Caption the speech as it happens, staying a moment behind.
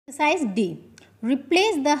Exercise D.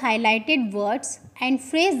 Replace the highlighted words and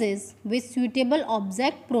phrases with suitable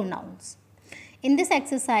object pronouns. In this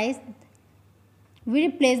exercise, we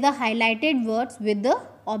replace the highlighted words with the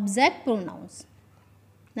object pronouns.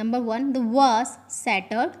 Number 1, the vase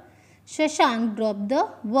shattered. Shashank dropped the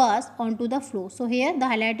vase onto the floor. So here the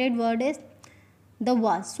highlighted word is the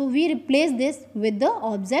vase. So we replace this with the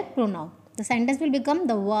object pronoun. The sentence will become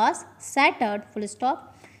the vase shattered, full stop.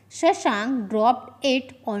 Shashank dropped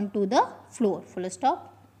it onto the floor, full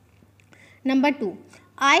stop. Number 2,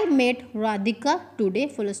 I met Radhika today,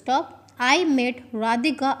 full stop. I met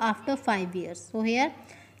Radhika after 5 years. So here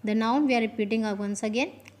the noun we are repeating once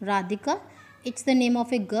again, Radhika. It's the name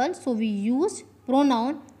of a girl, so we use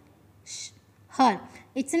pronoun her.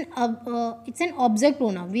 It's an object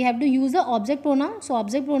pronoun. We have to use the object pronoun. So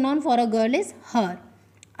object pronoun for a girl is her.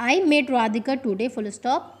 I met Radhika today, full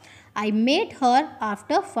stop. I met her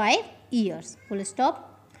after 5 years, full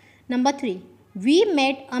stop. Number 3, we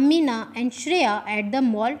met Amina and Shreya at the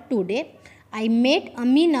mall today. I met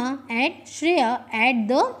Amina and Shreya at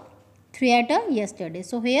the theater yesterday.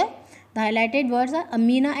 So here the highlighted words are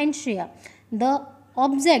Amina and Shreya. The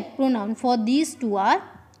object pronoun for these two are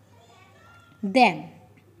them.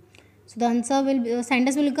 So the answer will be,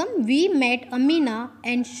 sentence will become, we met Amina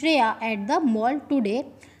and Shreya at the mall today.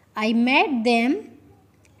 I met them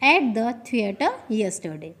at the theater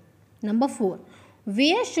yesterday. Number 4,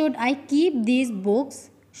 where should I keep these books?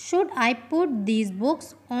 Should I put these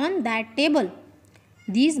books on that table?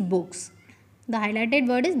 These books. The highlighted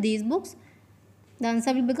word is these books. The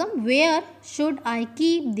answer will become, where should I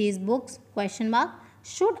keep these books? Question mark.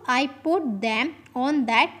 Should I put them on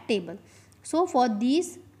that table? So for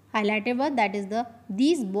these highlighted word, that is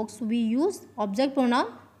these books, we use object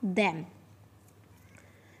pronoun them.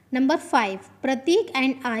 Number 5, Pratik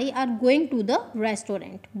and I are going to the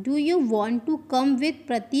restaurant. Do you want to come with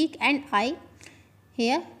Pratik and I?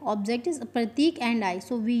 Here object is Pratik and I.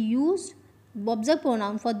 So we use object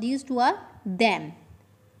pronoun for these two are them.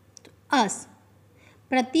 Us.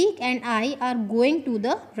 Pratik and I are going to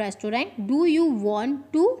the restaurant. Do you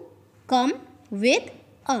want to come with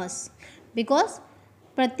us? Because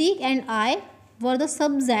Pratik and I were the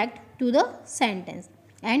subject to the sentence.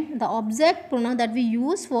 And the object pronoun that we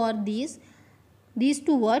use for these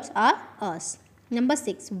two words are us. Number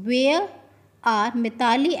 6, where are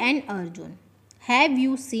Mithali and Arjun? Have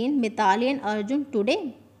you seen Mithali and Arjun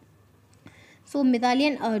today? So Mithali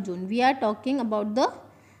and Arjun, we are talking about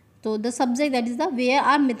the subject, that is the where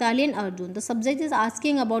are Mithali and Arjun. The subject is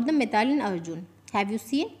asking about the Mithali and Arjun. Have you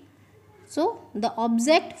seen? So the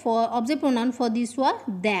object pronoun for these two are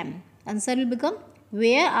them. Answer will become,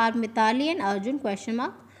 where are Mithali and Arjun? Question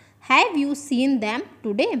mark. Have you seen them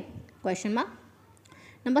today? Question mark.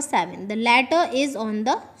 Number 7, the letter is on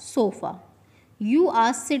the sofa. You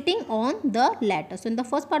are sitting on the letter. So in the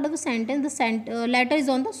first part of the sentence, the letter is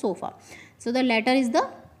on the sofa. So the letter is the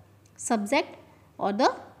subject or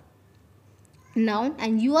the noun,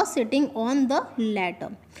 and you are sitting on the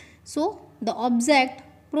letter. So the object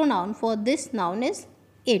pronoun for this noun is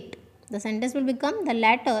it. The sentence will become, the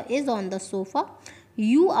letter is on the sofa.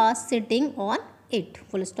 You are sitting on it.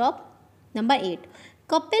 Full stop. Number 8,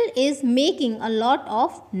 Kapil is making a lot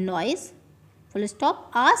of noise. Full stop.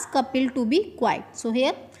 Ask Kapil to be quiet. So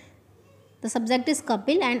here the subject is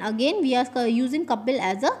Kapil, and again we are using Kapil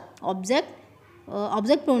as a object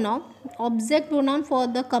pronoun. Object pronoun for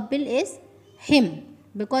the Kapil is him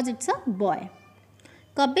because it's a boy.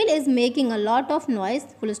 Kapil is making a lot of noise.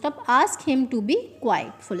 Full stop. Ask him to be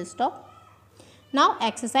quiet. Full stop. Now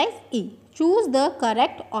exercise E. Choose the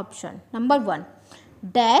correct option. Number 1,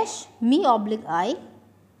 dash me oblique I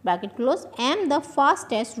bracket close am the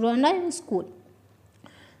fastest runner in school.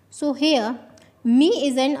 So here me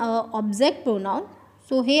is an object pronoun.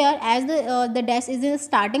 So here as the dash is in the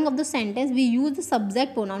starting of the sentence, we use the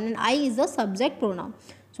subject pronoun, and I is the subject pronoun.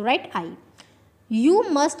 So write I. You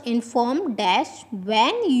must inform dash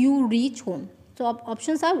when you reach home. So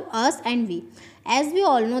options are us and we. As we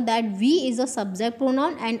all know that we is a subject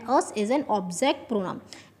pronoun and us is an object pronoun.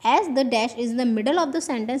 As the dash is in the middle of the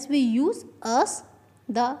sentence, we use us,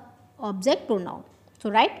 the object pronoun. So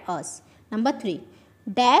write us. Number 3,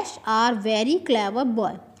 dash are very clever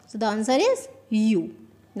boy. So the answer is you.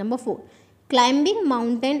 Number 4, climbing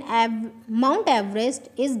Mount Everest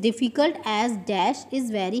is difficult as dash is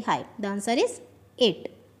very high. The answer is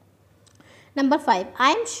it. Number 5,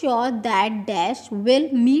 I am sure that dash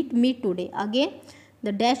will meet me today. Again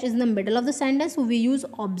the dash is in the middle of the sentence, so we use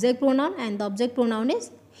object pronoun, and the object pronoun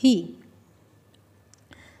is he.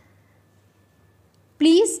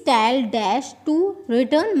 Please tell dash to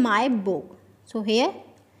return my book. So here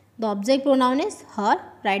The object pronoun is her.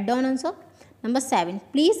 Write down answer. Number 7.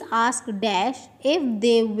 Please ask dash if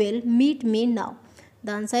they will meet me now.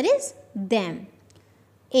 The answer is them.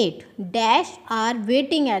 8. Dash are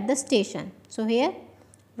waiting at the station. So here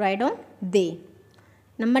write down they.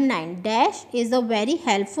 Number 9. Dash is a very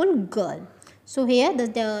helpful girl. So here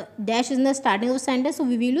the dash is in the starting of the sentence. So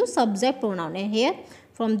we will use subject pronoun. And here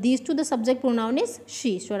from these two the subject pronoun is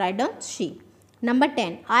she. So write down she. Number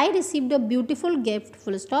 10. I received a beautiful gift.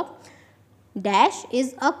 Full stop. Dash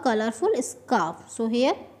is a colorful scarf. So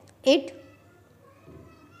here it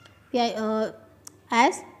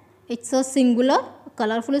as it's a singular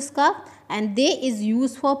colorful scarf and they is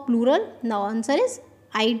used for plural. Now answer is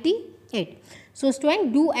it. So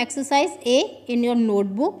student, do exercise A in your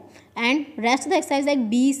notebook and rest of the exercise like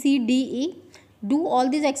B, C, D, E. Do all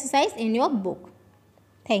these exercise in your book.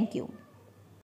 Thank you.